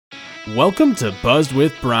Welcome to Buzzed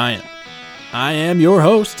with Brian. I am your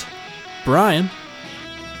host, Brian.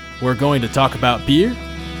 We're going to talk about beer,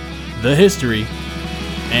 the history,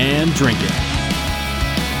 and drinking.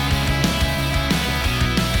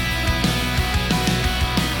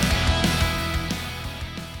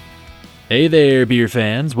 Hey there, beer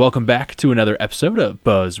fans. Welcome back to another episode of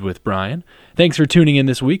Buzz with Brian. Thanks for tuning in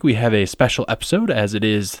this week. We have a special episode as it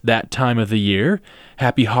is that time of the year.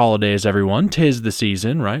 Happy holidays, everyone. 'Tis the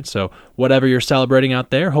season, right? So whatever you're celebrating out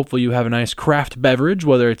there, hopefully you have a nice craft beverage,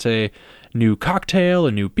 whether it's a new cocktail,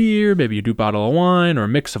 a new beer, maybe a new bottle of wine, or a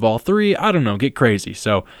mix of all three. I don't know, get crazy.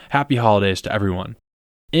 So happy holidays to everyone.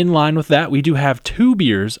 In line with that, we do have two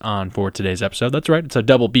beers on for today's episode. That's right, it's a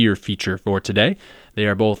double beer feature for today. They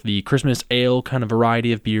are both the Christmas ale kind of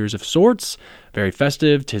variety of beers of sorts. Very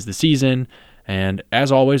festive, 'tis the season. And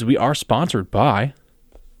as always, we are sponsored by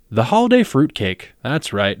the Holiday Fruitcake.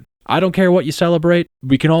 That's right. I don't care what you celebrate.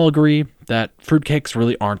 We can all agree that fruitcakes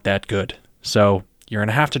really aren't that good. So you're going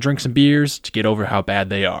to have to drink some beers to get over how bad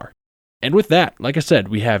they are. And with that, like I said,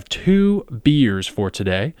 we have two beers for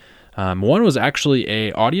today. One was actually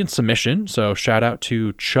a audience submission, so shout out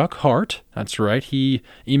to Chuck Hart. That's right. He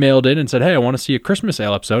emailed in and said, hey, I want to see a Christmas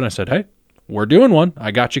ale episode. And I said, hey, we're doing one.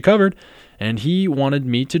 I got you covered. And he wanted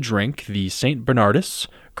me to drink the St. Bernardus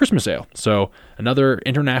Christmas ale. So another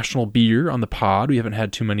international beer on the pod. We haven't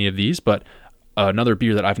had too many of these, but another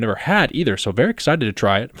beer that I've never had either. So very excited to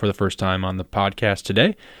try it for the first time on the podcast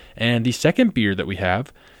today. And the second beer that we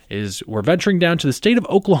have is we're venturing down to the state of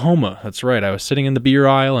Oklahoma. That's right. I was sitting in the beer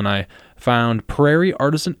aisle and I found Prairie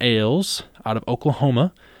Artisan Ales out of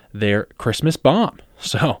Oklahoma, their Christmas bomb.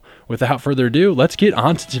 So without further ado, let's get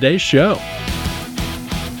on to today's show.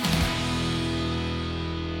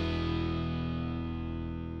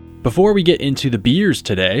 Before we get into the beers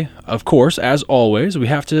today, of course, as always, we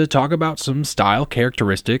have to talk about some style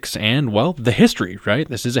characteristics and, well, the history, right?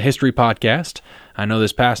 This is a history podcast. I know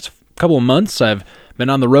this past couple of months I've been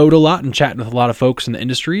on the road a lot and chatting with a lot of folks in the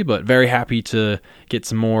industry, but very happy to get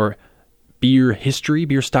some more beer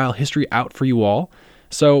style history out for you all.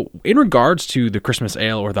 So in regards to the Christmas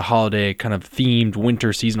ale or the holiday kind of themed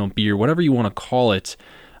winter seasonal beer, whatever you want to call it,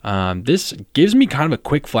 this gives me kind of a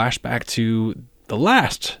quick flashback to the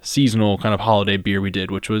last seasonal kind of holiday beer we did,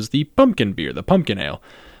 which was the pumpkin beer, the pumpkin ale.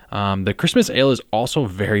 The Christmas ale is also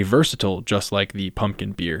very versatile, just like the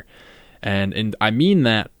pumpkin beer. And I mean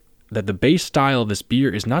that the base style of this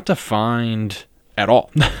beer is not defined at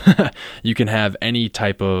all. You can have any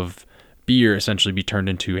type of beer essentially be turned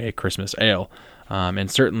into a Christmas ale. And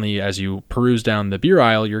certainly as you peruse down the beer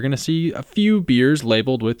aisle, you're going to see a few beers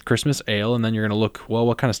labeled with Christmas ale, and then you're going to look, well,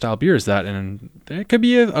 what kind of style beer is that? And it could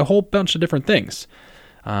be a whole bunch of different things.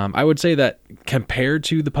 I would say that compared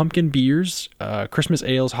to the pumpkin beers, Christmas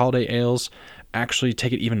ales, holiday ales actually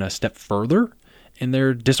take it even a step further in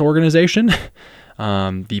their disorganization.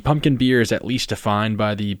 The pumpkin beer is at least defined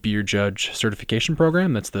by the Beer Judge Certification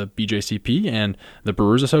Program, that's the BJCP, and the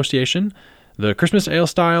Brewers Association. The Christmas ale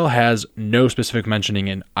style has no specific mentioning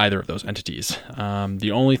in either of those entities.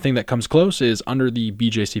 The only thing that comes close is under the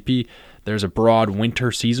BJCP, there's a broad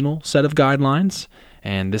winter seasonal set of guidelines,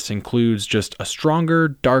 and this includes just a stronger,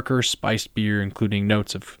 darker spiced beer, including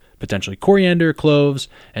notes of potentially coriander, cloves,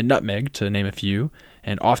 and nutmeg, to name a few,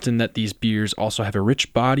 and often that these beers also have a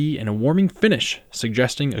rich body and a warming finish,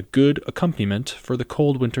 suggesting a good accompaniment for the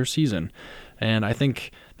cold winter season. And I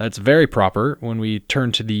think that's very proper when we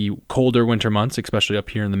turn to the colder winter months, especially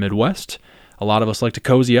up here in the Midwest. A lot of us like to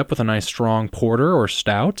cozy up with a nice strong porter or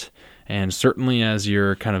stout, and certainly as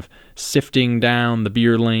you're kind of sifting down the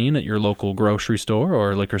beer lane at your local grocery store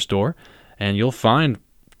or liquor store, and you'll find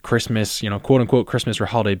Christmas, quote-unquote Christmas or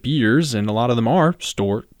holiday beers, and a lot of them are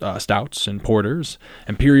stouts and porters,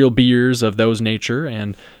 imperial beers of those nature,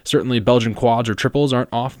 and certainly Belgian quads or triples aren't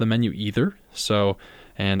off the menu either. So,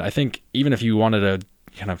 and I think even if you wanted to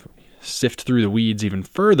kind of sift through the weeds even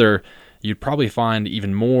further, you'd probably find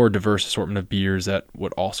even more diverse assortment of beers that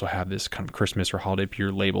would also have this kind of Christmas or holiday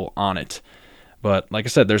beer label on it. But like I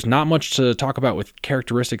said, there's not much to talk about with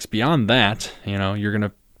characteristics beyond that. You're going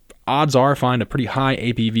to odds are find a pretty high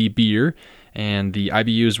ABV beer, and the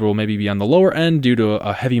IBUs will maybe be on the lower end due to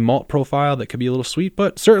a heavy malt profile that could be a little sweet,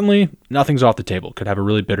 but certainly nothing's off the table. Could have a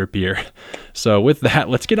really bitter beer. So with that,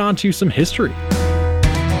 let's get on to some history.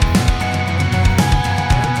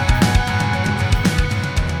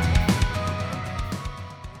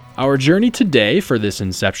 Our journey today for this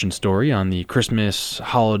inception story on the Christmas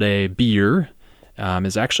holiday beer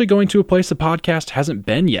is actually going to a place the podcast hasn't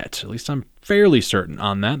been yet. At least I'm fairly certain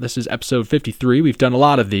on that. This is episode 53. We've done a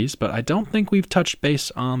lot of these, but I don't think we've touched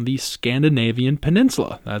base on the Scandinavian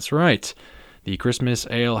peninsula. That's right. the Christmas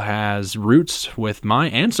ale has roots with my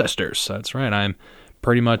ancestors. That's right. I'm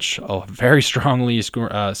pretty much very strongly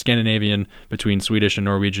Scandinavian between Swedish and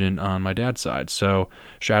Norwegian on my dad's side. So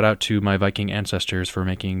shout out to my Viking ancestors for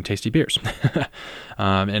making tasty beers.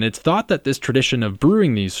 And it's thought that this tradition of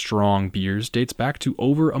brewing these strong beers dates back to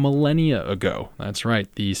over a millennia ago. That's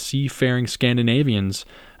right. The seafaring Scandinavians,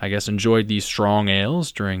 I guess, enjoyed these strong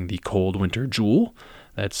ales during the cold winter Jul.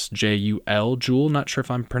 That's Jul, Jul. Not sure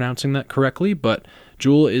if I'm pronouncing that correctly, but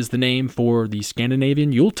Jul is the name for the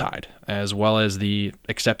Scandinavian Yuletide, as well as the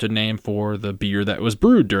accepted name for the beer that was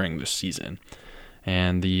brewed during this season.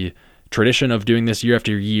 And the tradition of doing this year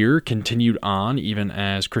after year continued on even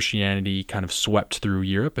as Christianity kind of swept through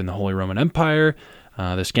Europe and the Holy Roman Empire.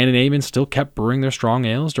 The Scandinavians still kept brewing their strong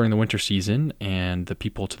ales during the winter season, and the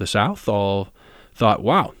people to the south all thought,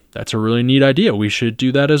 wow, that's a really neat idea. We should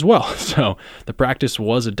do that as well. So the practice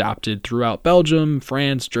was adopted throughout Belgium,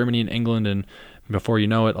 France, Germany, and England, and before you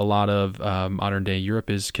know it, a lot of modern-day Europe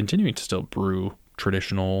is continuing to still brew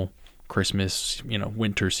traditional Christmas,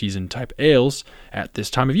 winter season type ales at this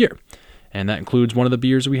time of year. And that includes one of the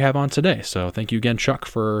beers we have on today. So thank you again, Chuck,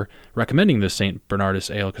 for recommending this St.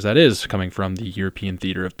 Bernardus ale, because that is coming from the European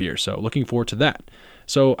Theater of Beer. So looking forward to that.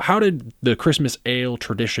 So how did the Christmas ale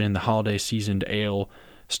tradition, the holiday seasoned ale,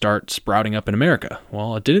 start sprouting up in America?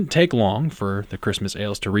 Well, it didn't take long for the Christmas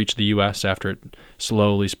ales to reach the U.S. after it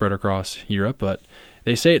slowly spread across Europe, but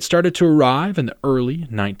they say it started to arrive in the early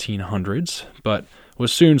 1900s, but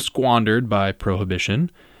was soon squandered by Prohibition,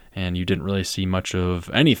 and you didn't really see much of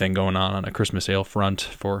anything going on a Christmas ale front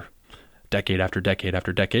for decade after decade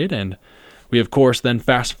after decade. And we, of course, then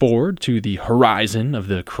fast forward to the horizon of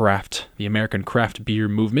the American craft beer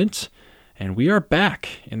movement, and we are back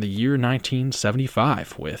in the year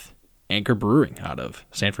 1975 with Anchor Brewing out of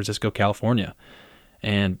San Francisco, California.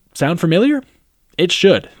 And sound familiar? It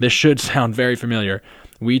should. This should sound very familiar.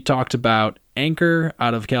 We talked about Anchor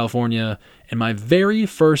out of California in my very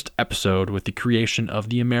first episode with the creation of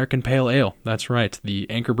the American Pale Ale. That's right. The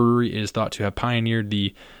Anchor Brewery is thought to have pioneered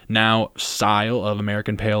the now style of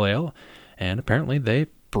American Pale Ale, and apparently they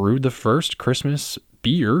brewed the first Christmas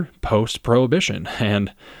beer post-Prohibition.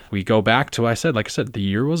 And we go back to, like I said, the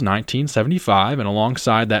year was 1975, and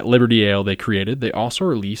alongside that Liberty Ale they created, they also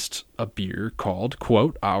released a beer called,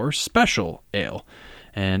 quote, Our Special Ale.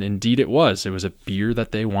 And indeed it was. It was a beer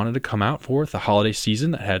that they wanted to come out for the holiday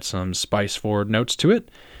season that had some spice-forward notes to it.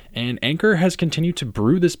 And Anchor has continued to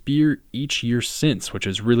brew this beer each year since, which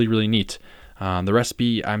is really, really neat. The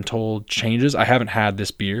recipe, I'm told, changes. I haven't had this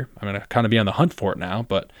beer. I'm going to kind of be on the hunt for it now,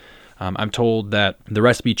 but I'm told that the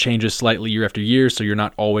recipe changes slightly year after year, so you're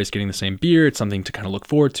not always getting the same beer. It's something to kind of look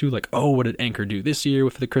forward to, like, oh, what did Anchor do this year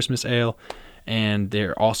with the Christmas ale? And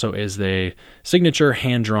there also is the signature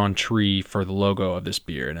hand-drawn tree for the logo of this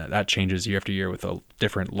beer, and that changes year after year with a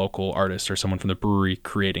different local artist or someone from the brewery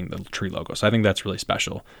creating the tree logo. So I think that's really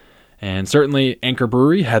special. And certainly Anchor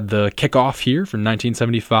Brewery had the kickoff here from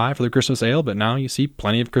 1975 for the Christmas ale, but now you see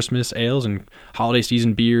plenty of Christmas ales and holiday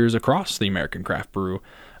season beers across the American craft brewing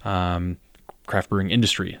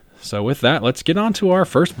industry. So with that, let's get on to our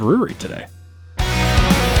first brewery today.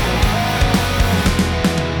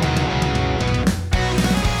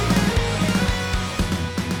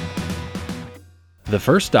 The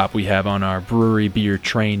first stop we have on our brewery beer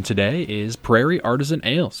train today is Prairie Artisan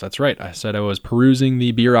Ales. That's right. I said I was perusing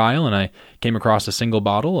the beer aisle and I came across a single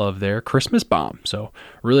bottle of their Christmas Bomb. So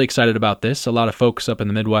really excited about this. A lot of folks up in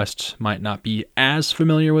the Midwest might not be as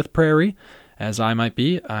familiar with Prairie as I might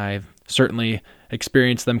be. I've certainly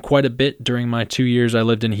experienced them quite a bit during my 2 years I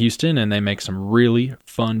lived in Houston, and they make some really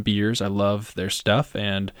fun beers. I love their stuff,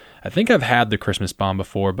 and I think I've had the Christmas Bomb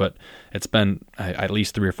before, but it's been at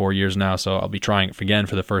least 3 or 4 years now, so I'll be trying it again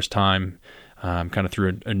for the first time, kind of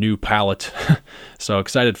through a new palate. So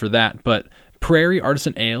excited for that. But Prairie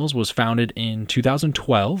Artisan Ales was founded in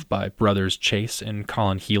 2012 by brothers Chase and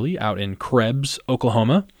Colin Healy out in Krebs,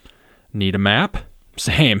 Oklahoma. Need a map?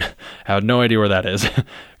 Same. I have no idea where that is.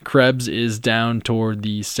 Krebs is down toward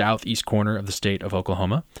the southeast corner of the state of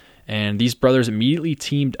Oklahoma. And these brothers immediately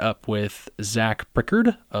teamed up with Zach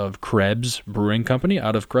Prickard of Krebs Brewing Company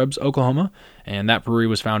out of Krebs, Oklahoma. And that brewery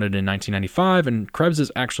was founded in 1995. And Krebs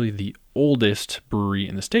is actually the oldest brewery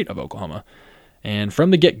in the state of Oklahoma. And from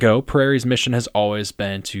the get-go, Prairie's mission has always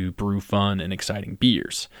been to brew fun and exciting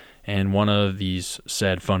beers. And one of these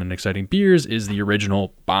said fun and exciting beers is the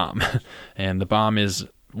original Bomb. And the Bomb is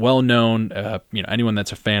well known. Anyone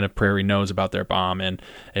that's a fan of Prairie knows about their Bomb, and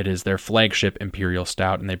it is their flagship Imperial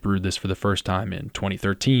Stout, and they brewed this for the first time in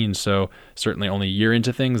 2013. So certainly only a year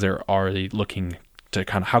into things, they're already looking to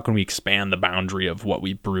kind of how can we expand the boundary of what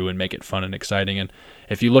we brew and make it fun and exciting. And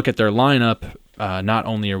if you look at their lineup, not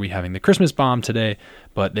only are we having the Christmas bomb today,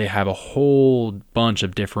 but they have a whole bunch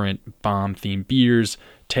of different bomb-themed beers,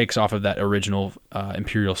 takes off of that original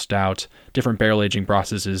Imperial Stout, different barrel aging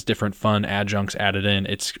processes, different fun adjuncts added in.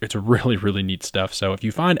 It's really, really neat stuff. So if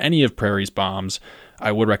you find any of Prairie's bombs,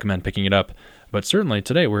 I would recommend picking it up. But certainly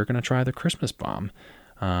today we're going to try the Christmas bomb.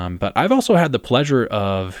 But I've also had the pleasure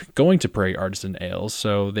of going to Prairie Artisan Ales,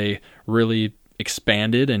 so they really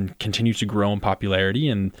expanded and continue to grow in popularity,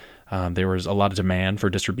 and there was a lot of demand for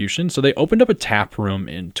distribution. So they opened up a tap room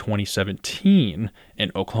in 2017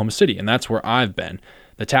 in Oklahoma City, and that's where I've been.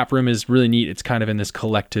 The tap room is really neat. It's kind of in this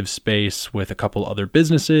collective space with a couple other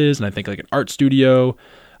businesses, and I think like an art studio.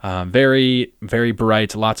 Very, very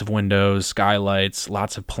bright, lots of windows, skylights,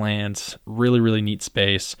 lots of plants, really, really neat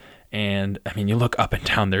space. And I mean, you look up and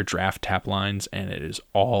down their draft tap lines, and it is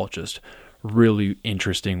all just really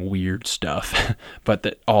interesting, weird stuff, but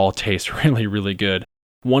that all tastes really, really good.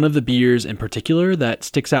 One of the beers in particular that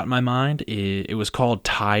sticks out in my mind, it was called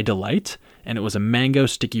Thai Delight, and it was a mango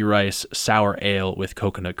sticky rice sour ale with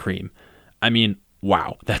coconut cream. I mean,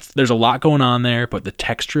 wow, there's a lot going on there, but the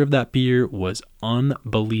texture of that beer was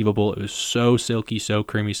unbelievable. It was so silky, so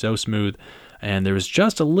creamy, so smooth. And there was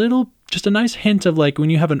just a nice hint of like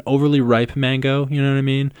when you have an overly ripe mango, you know what I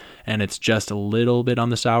mean? And it's just a little bit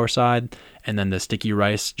on the sour side. And then the sticky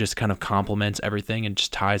rice just kind of complements everything and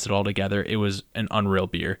just ties it all together. It was an unreal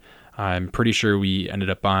beer. I'm pretty sure we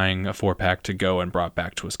ended up buying a 4-pack to go and brought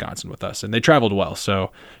back to Wisconsin with us. And they traveled well.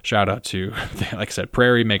 So shout out to, like I said,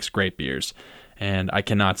 Prairie makes great beers. And I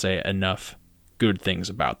cannot say enough good things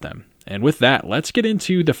about them. And with that, let's get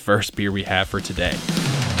into the first beer we have for today.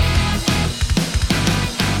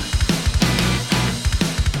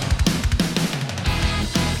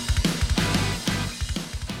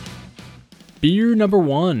 Beer number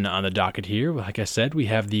 1 on the docket here. Like I said, we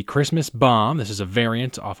have the Christmas Bomb. This is a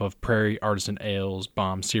variant off of Prairie Artisan Ales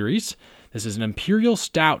Bomb series. This is an Imperial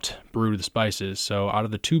Stout brewed with spices. So out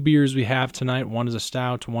of the 2 beers we have tonight, one is a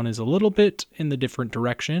stout, one is a little bit in the different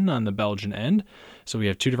direction on the Belgian end. So we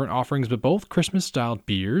have 2 different offerings, but both Christmas-styled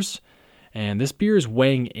beers. And this beer is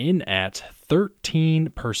weighing in at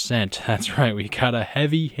 13%. That's right, we got a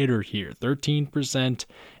heavy hitter here. 13%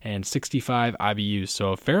 and 65 IBUs.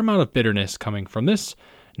 So a fair amount of bitterness coming from this.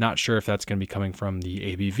 Not sure if that's going to be coming from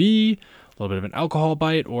the ABV, a little bit of an alcohol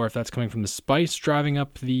bite, or if that's coming from the spice driving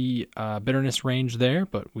up the bitterness range there.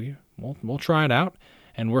 But we'll try it out.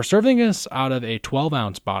 And we're serving this out of a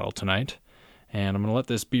 12-ounce bottle tonight. And I'm going to let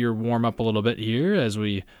this beer warm up a little bit here as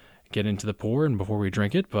we get into the pour and before we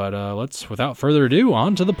drink it, but let's, without further ado,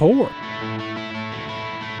 on to the pour.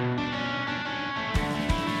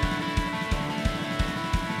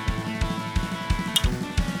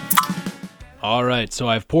 All right, so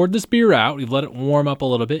I've poured this beer out. We've let it warm up a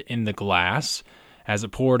little bit in the glass. As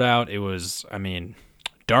it poured out, it was,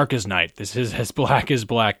 dark as night. This is as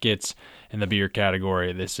black gets in the beer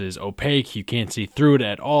category. This is opaque. You can't see through it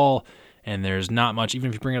at all. And there's not much, even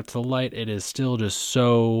if you bring it up to the light, it is still just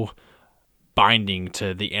so binding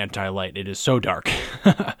to the anti-light. It is so dark.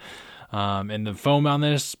 And the foam on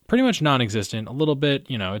this, pretty much non-existent. A little bit,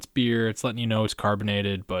 it's beer. It's letting you know it's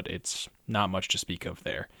carbonated, but it's not much to speak of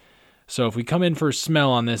there. So if we come in for a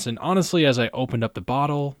smell on this, and honestly, as I opened up the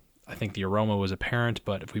bottle, I think the aroma was apparent,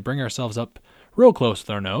 but if we bring ourselves up real close with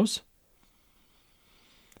our nose,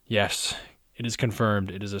 yes, it is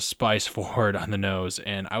confirmed. It is a spice forward on the nose,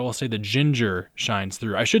 and I will say the ginger shines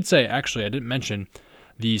through. I should say, actually, I didn't mention,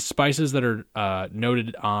 the spices that are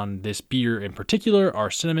noted on this beer in particular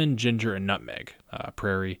are cinnamon, ginger, and nutmeg.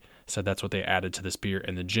 Prairie said that's what they added to this beer,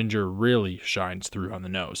 and the ginger really shines through on the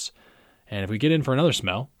nose. And if we get in for another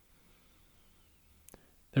smell,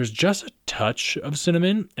 there's just a touch of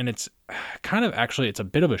cinnamon, and it's kind of, actually, it's a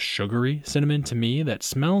bit of a sugary cinnamon to me that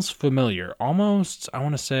smells familiar. Almost, I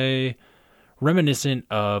want to say, reminiscent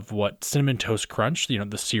of what Cinnamon Toast Crunch,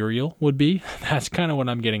 the cereal would be. That's kind of what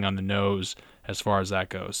I'm getting on the nose as far as that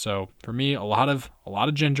goes. So for me, a lot of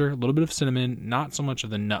ginger, a little bit of cinnamon, not so much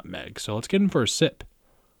of the nutmeg. So let's get in for a sip.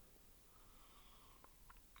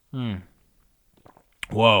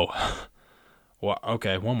 Whoa. Well,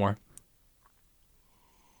 okay, one more.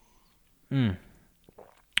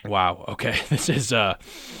 Wow. Okay,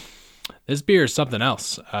 this beer is something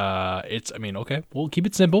else. Okay, we'll keep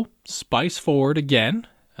it simple. Spice forward again.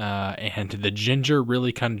 And the ginger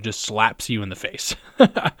really kind of just slaps you in the face.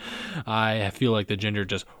 I feel like the ginger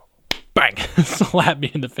just, bang, slapped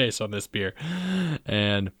me in the face on this beer.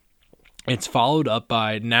 And it's followed up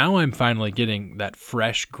by, now I'm finally getting that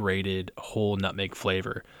fresh grated whole nutmeg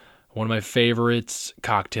flavor, One of my favorite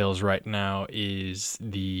cocktails right now is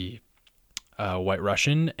the White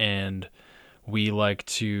Russian, and we like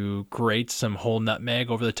to grate some whole nutmeg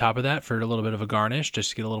over the top of that for a little bit of a garnish,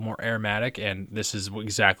 just to get a little more aromatic. And this is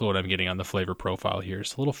exactly what I'm getting on the flavor profile here.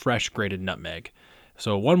 It's a little fresh grated nutmeg.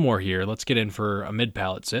 So one more here. Let's get in for a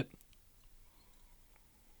mid-palate sip.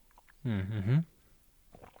 Yeah,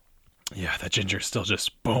 that ginger is still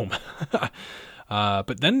just boom.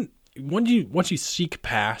 But then once you seek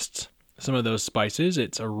past some of those spices,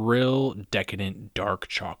 it's a real decadent dark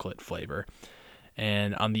chocolate flavor.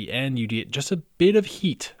 And on the end, you get just a bit of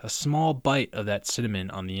heat, a small bite of that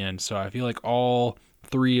cinnamon on the end. So I feel like all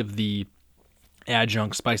three of the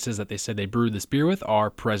adjunct spices that they said they brewed this beer with are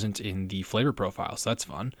present in the flavor profile. So that's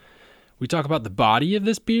fun. We talk about the body of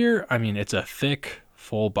this beer. I mean, it's a thick,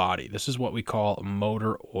 full body. This is what we call a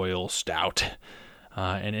motor oil stout.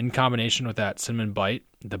 And in combination with that cinnamon bite,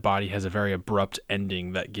 the body has a very abrupt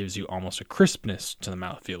ending that gives you almost a crispness to the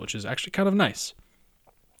mouthfeel, which is actually kind of nice.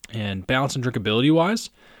 And balance and drinkability wise,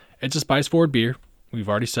 it's a spice forward beer. We've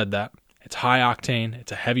already said that. It's high octane.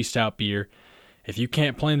 It's a heavy stout beer. If you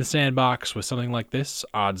can't play in the sandbox with something like this,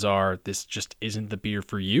 odds are this just isn't the beer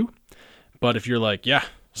for you. But if you're like, yeah,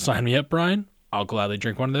 sign me up, Brian, I'll gladly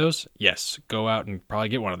drink one of those. Yes, go out and probably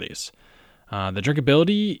get one of these. The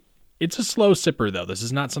drinkability, it's a slow sipper though. This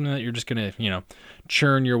is not something that you're just going to,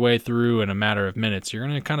 churn your way through in a matter of minutes. You're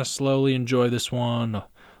going to kind of slowly enjoy this one.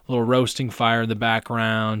 A little roasting fire in the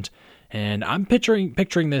background. And I'm picturing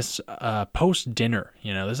this post-dinner.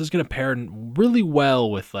 This is going to pair really well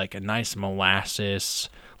with like a nice molasses,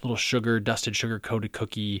 little sugar, dusted sugar-coated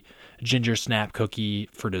cookie, ginger snap cookie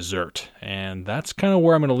for dessert. And that's kind of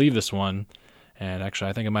where I'm going to leave this one. And actually,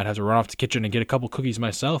 I think I might have to run off to the kitchen and get a couple cookies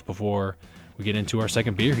myself before we get into our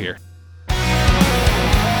second beer here.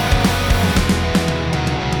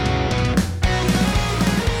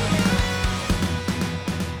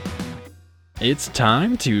 It's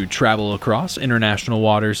time to travel across international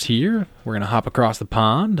waters here. We're going to hop across the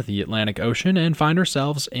pond, the Atlantic Ocean, and find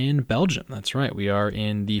ourselves in Belgium. That's right, we are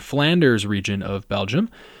in the Flanders region of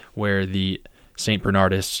Belgium, where the St.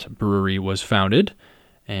 Bernardus Brewery was founded.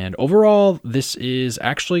 And overall, this is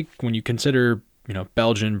actually, when you consider,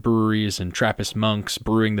 Belgian breweries and Trappist monks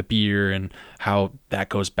brewing the beer and how that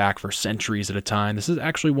goes back for centuries at a time, this is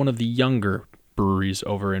actually one of the younger breweries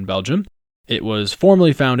over in Belgium. It was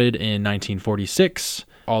formally founded in 1946,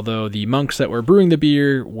 although the monks that were brewing the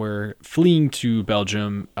beer were fleeing to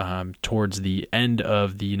Belgium towards the end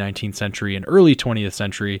of the 19th century and early 20th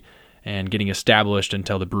century and getting established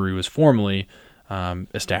until the brewery was formally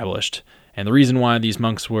established. And the reason why these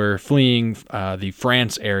monks were fleeing the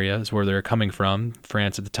France area is where they're coming from.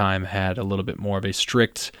 France at the time had a little bit more of a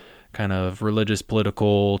strict kind of religious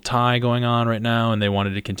political tie going on right now, and they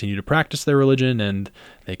wanted to continue to practice their religion, and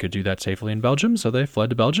they could do that safely in Belgium, so they fled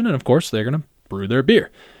to Belgium, and of course they're going to brew their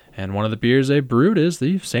beer. And one of the beers they brewed is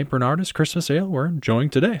the St. Bernardus Christmas Ale we're enjoying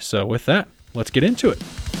today. So with that, let's get into it.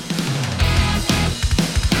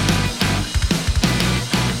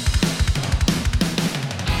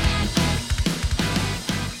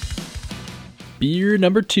 Beer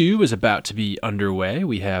number 2 is about to be underway.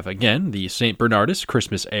 We have, again, the St. Bernardus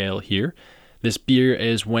Christmas Ale here. This beer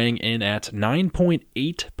is weighing in at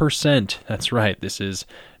 9.8%. That's right, this is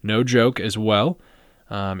no joke as well.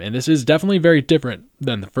 And this is definitely very different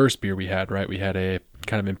than the first beer we had, right? We had a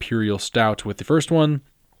kind of imperial stout with the first one.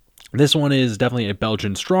 This one is definitely a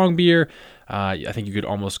Belgian strong beer. I think you could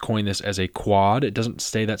almost coin this as a quad. It doesn't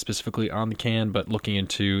say that specifically on the can, but looking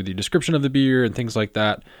into the description of the beer and things like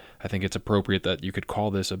that, I think it's appropriate that you could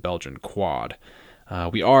call this a Belgian quad.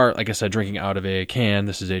 We are, like I said, drinking out of a can.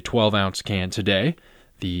 This is a 12-ounce can today.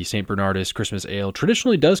 The St. Bernardus Christmas Ale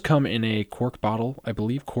traditionally does come in a cork bottle, I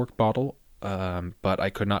believe, but I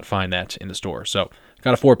could not find that in the store. So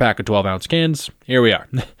got a 4-pack of 12-ounce cans. Here we are.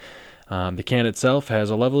 The can itself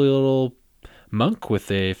has a lovely little monk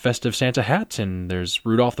with a festive Santa hat, and there's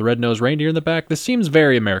Rudolph the Red-Nosed Reindeer in the back. This seems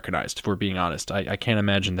very Americanized, if we're being honest. I can't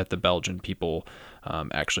imagine that the Belgian people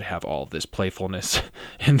actually have all of this playfulness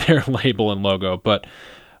in their label and logo, but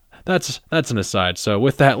that's an aside. So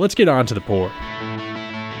with that, let's get on to the pour.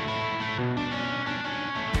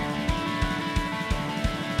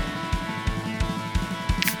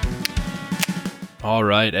 All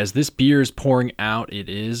right, as this beer is pouring out, it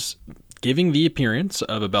is giving the appearance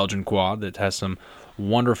of a Belgian quad that has some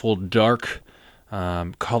wonderful dark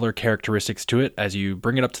color characteristics to it. As you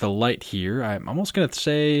bring it up to the light here, I'm almost going to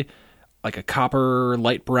say like a copper,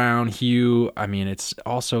 light brown hue. I mean, it's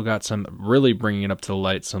also got some, really bringing it up to the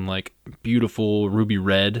light, some like beautiful ruby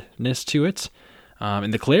redness to it.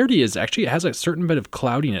 And the clarity is actually, it has a certain bit of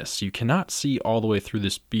cloudiness. You cannot see all the way through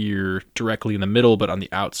this beer directly in the middle, but on the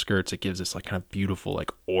outskirts, it gives this like kind of beautiful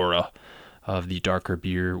like aura of the darker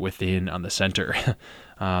beer within on the center.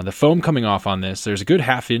 The foam coming off on this, there's a good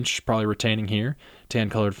half-inch probably retaining here,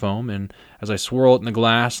 tan-colored foam, and as I swirl it in the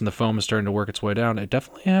glass and the foam is starting to work its way down, it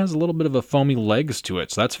definitely has a little bit of a foamy legs to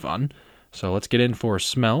it, so that's fun. So let's get in for a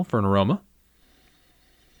smell, for an aroma.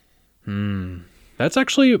 That's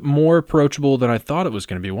actually more approachable than I thought it was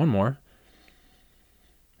going to be. One more.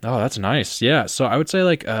 Oh, that's nice. Yeah, so I would say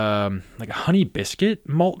like a honey biscuit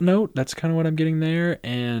malt note. That's kind of what I'm getting there,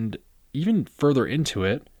 and even further into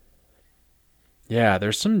it, yeah,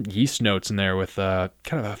 there's some yeast notes in there with kind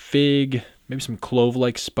of a fig, maybe some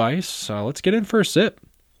clove-like spice. So let's get in for a sip.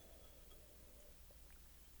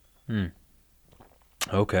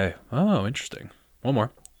 Okay. Oh, interesting. One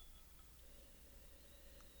more.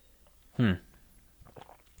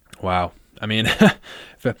 Wow. I mean,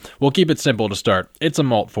 we'll keep it simple to start. It's a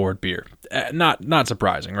malt-forward beer. Not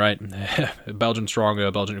surprising, right? Belgian Strong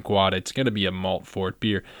Ale, Belgian Quad, it's going to be a malt-forward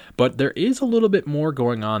beer. But there is a little bit more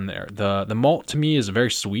going on there. The malt, to me, is very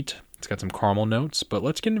sweet. It's got some caramel notes. But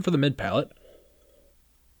let's get in for the mid-palate.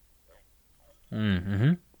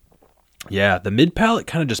 Yeah, the mid-palate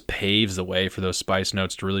kind of just paves the way for those spice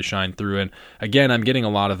notes to really shine through. And again, I'm getting a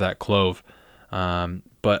lot of that clove.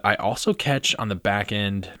 But I also catch on the back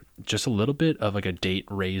end just a little bit of like a date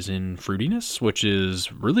raisin fruitiness, which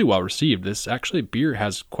is really well received. This actually beer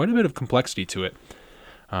has quite a bit of complexity to it.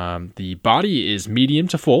 The body is medium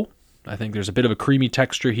to full. I think there's a bit of a creamy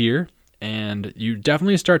texture here, and you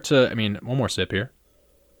definitely start to, one more sip here.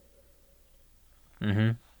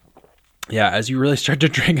 Yeah, as you really start to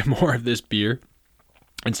drink more of this beer,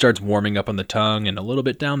 it starts warming up on the tongue and a little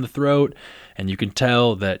bit down the throat, and you can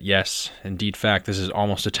tell that, yes, indeed fact, this is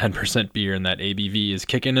almost a 10% beer, and that ABV is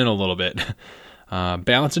kicking in a little bit.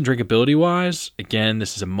 Balance and drinkability-wise, again,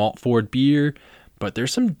 this is a malt-forward beer, but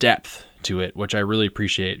there's some depth to it, which I really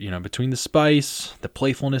appreciate. Between the spice, the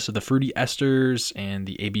playfulness of the fruity esters, and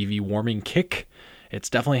the ABV warming kick, it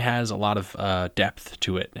definitely has a lot of depth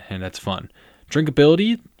to it, and that's fun.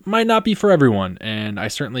 Drinkability might not be for everyone, and I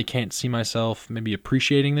certainly can't see myself maybe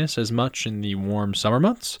appreciating this as much in the warm summer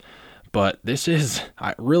months, but this is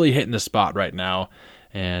really hitting the spot right now,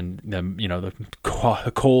 and the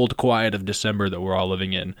cold quiet of December that we're all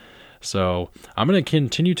living in. So I'm going to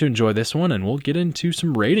continue to enjoy this one, and we'll get into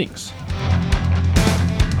some ratings.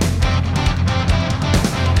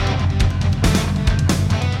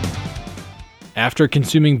 After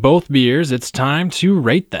consuming both beers, it's time to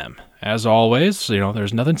rate them. As always,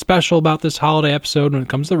 there's nothing special about this holiday episode when it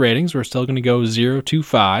comes to ratings. We're still going to go 0 to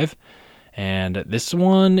 5. And this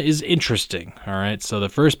one is interesting. All right. So the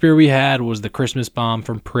first beer we had was the Christmas Bomb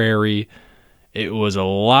from Prairie. It was a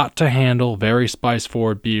lot to handle. Very spice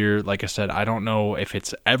forward beer. Like I said, I don't know if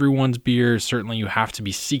it's everyone's beer. Certainly you have to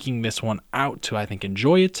be seeking this one out to, I think,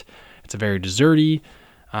 enjoy it. It's a very desserty.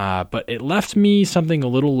 But it left me something a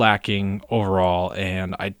little lacking overall,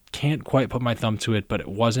 and I can't quite put my thumb to it, but it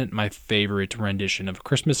wasn't my favorite rendition of a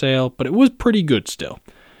Christmas ale, but it was pretty good still.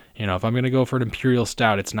 If I'm going to go for an Imperial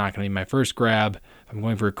Stout, it's not going to be my first grab. If I'm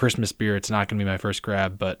going for a Christmas beer, it's not going to be my first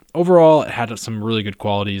grab, but overall, it had some really good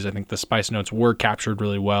qualities. I think the spice notes were captured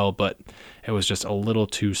really well, but it was just a little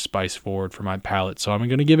too spice forward for my palate, so I'm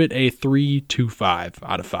going to give it a 3.25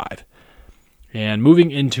 out of 5. And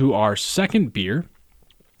moving into our second beer,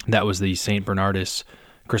 that was the St. Bernardus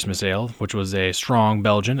Christmas Ale, which was a strong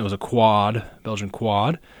Belgian. It was a Belgian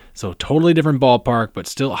quad. So totally different ballpark, but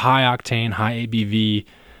still high octane, high ABV.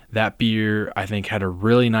 That beer, I think, had a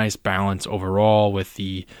really nice balance overall with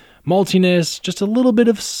the maltiness, just a little bit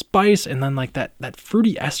of spice, and then like that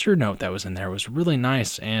fruity ester note that was in there was really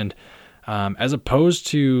nice. And as opposed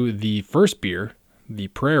to the first beer, the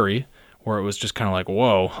Prairie, where it was just kind of like,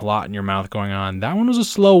 whoa, a lot in your mouth going on. That one was a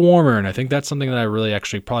slow warmer, and I think that's something that I really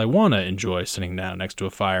actually probably want to enjoy sitting down next to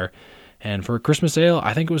a fire. And for a Christmas ale,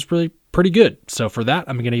 I think it was really pretty good. So for that,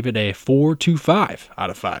 I'm going to give it a 4.25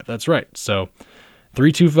 out of 5. That's right. So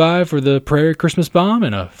 3.25 for the Prairie Christmas Bomb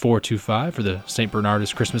and a 4.25 for the St.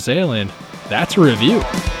 Bernardus Christmas Ale, and that's a review.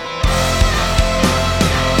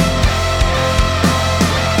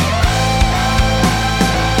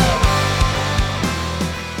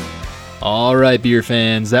 All right, beer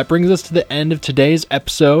fans, that brings us to the end of today's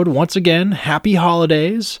episode. Once again, happy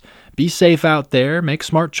holidays. Be safe out there, make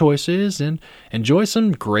smart choices, and enjoy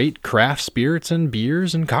some great craft spirits and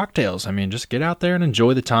beers and cocktails. Just get out there and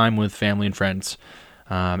enjoy the time with family and friends.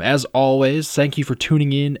 As always, thank you for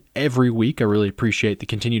tuning in every week. I really appreciate the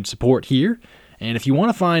continued support here. And if you want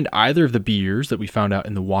to find either of the beers that we found out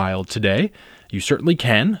in the wild today, you certainly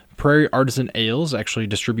can. Prairie Artisan Ales actually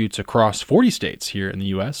distributes across 40 states here in the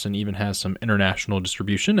U.S. and even has some international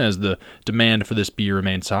distribution as the demand for this beer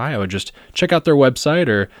remains high. I would just check out their website,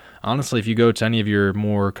 or honestly, if you go to any of your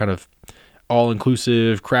more kind of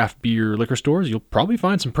all-inclusive craft beer liquor stores, you'll probably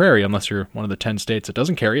find some Prairie, unless you're one of the 10 states that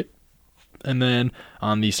doesn't carry it. And then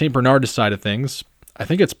on the St. Bernardus side of things, I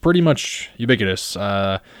think it's pretty much ubiquitous.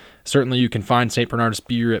 Certainly you can find St. Bernardus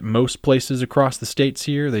beer at most places across the states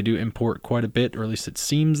here. They do import quite a bit, or at least it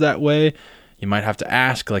seems that way. You might have to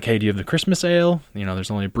ask, like, hey, do you have the Christmas ale?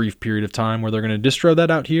 There's only a brief period of time where they're going to distro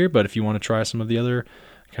that out here, but if you want to try some of the other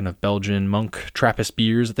kind of Belgian monk Trappist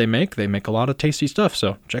beers that they make a lot of tasty stuff,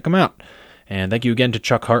 so check them out. And thank you again to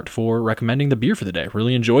Chuck Hart for recommending the beer for the day.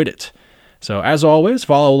 Really enjoyed it. So as always,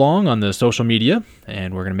 follow along on the social media,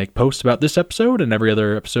 and we're going to make posts about this episode and every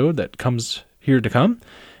other episode that comes here to come.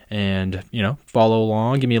 And, follow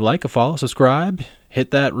along, give me a like, a follow, subscribe,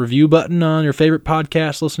 hit that review button on your favorite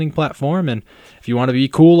podcast listening platform. And if you want to be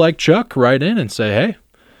cool like Chuck, write in and say, hey,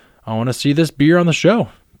 I want to see this beer on the show.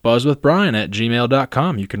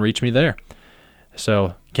 buzzwithbrian@gmail.com. You can reach me there.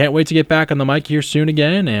 So can't wait to get back on the mic here soon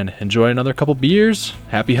again and enjoy another couple beers.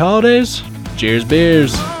 Happy holidays. Cheers,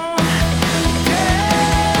 beers.